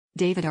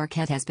David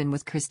Arquette has been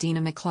with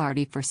Christina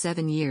McLarty for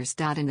 7 years.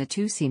 And the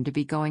two seem to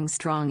be going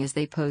strong as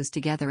they pose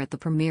together at the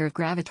premiere of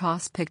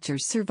Gravitas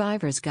Pictures'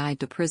 Survivor's Guide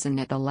to Prison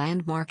at the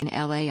Landmark in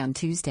LA on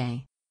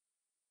Tuesday.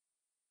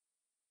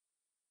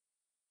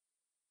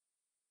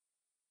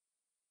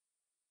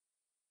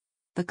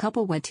 The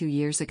couple wed 2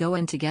 years ago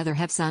and together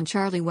have son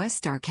Charlie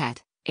West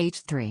Arquette,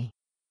 aged 3.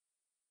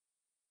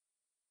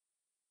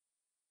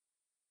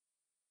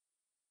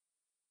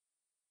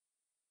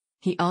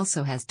 He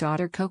also has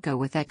daughter Coco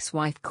with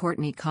ex-wife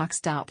Courteney Cox.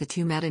 The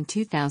two met in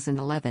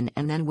 2011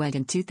 and then wed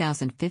in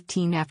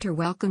 2015 after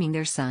welcoming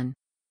their son.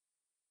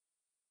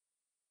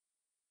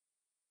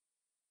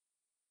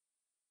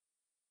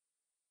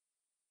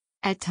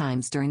 At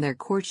times during their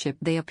courtship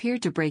they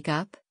appeared to break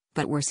up,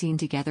 but were seen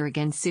together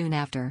again soon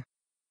after.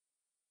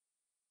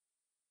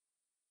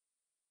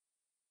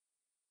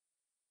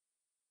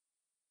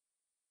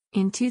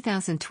 In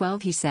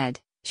 2012 he said,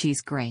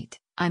 "She's great,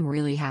 I'm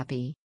really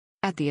happy."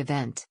 At the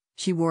event,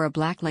 she wore a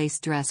black lace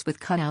dress with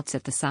cutouts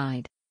at the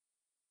side.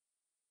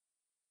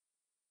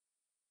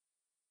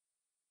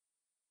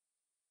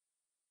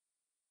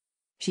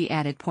 She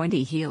added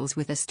pointy heels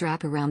with a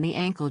strap around the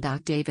ankle.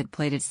 David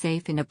played it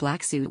safe in a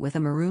black suit with a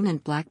maroon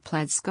and black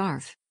plaid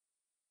scarf.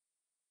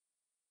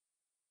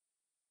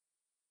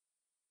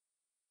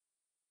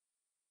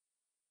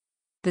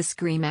 The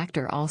Scream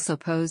actor also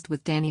posed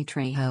with Danny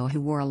Trejo,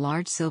 who wore a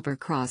large silver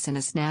cross and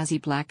a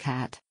snazzy black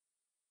hat.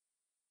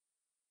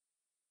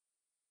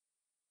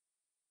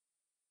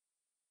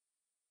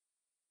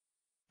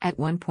 At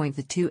one point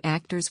the two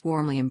actors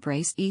warmly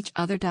embraced each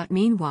other.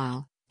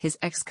 Meanwhile, his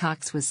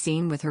ex-Cox was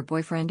seen with her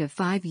boyfriend of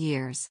 5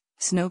 years,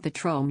 Snow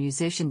Patrol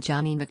musician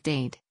Johnny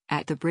McDaid,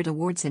 at the Brit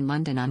Awards in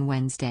London on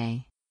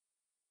Wednesday.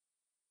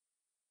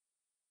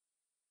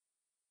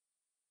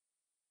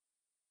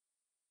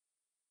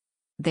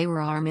 They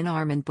were arm in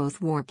arm and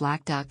both wore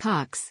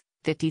black.Cox.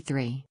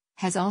 53,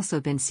 has also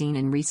been seen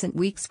in recent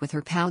weeks with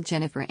her pal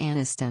Jennifer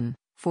Aniston,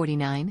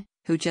 49,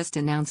 who just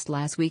announced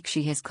last week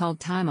she has called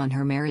time on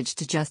her marriage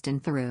to Justin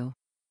Theroux.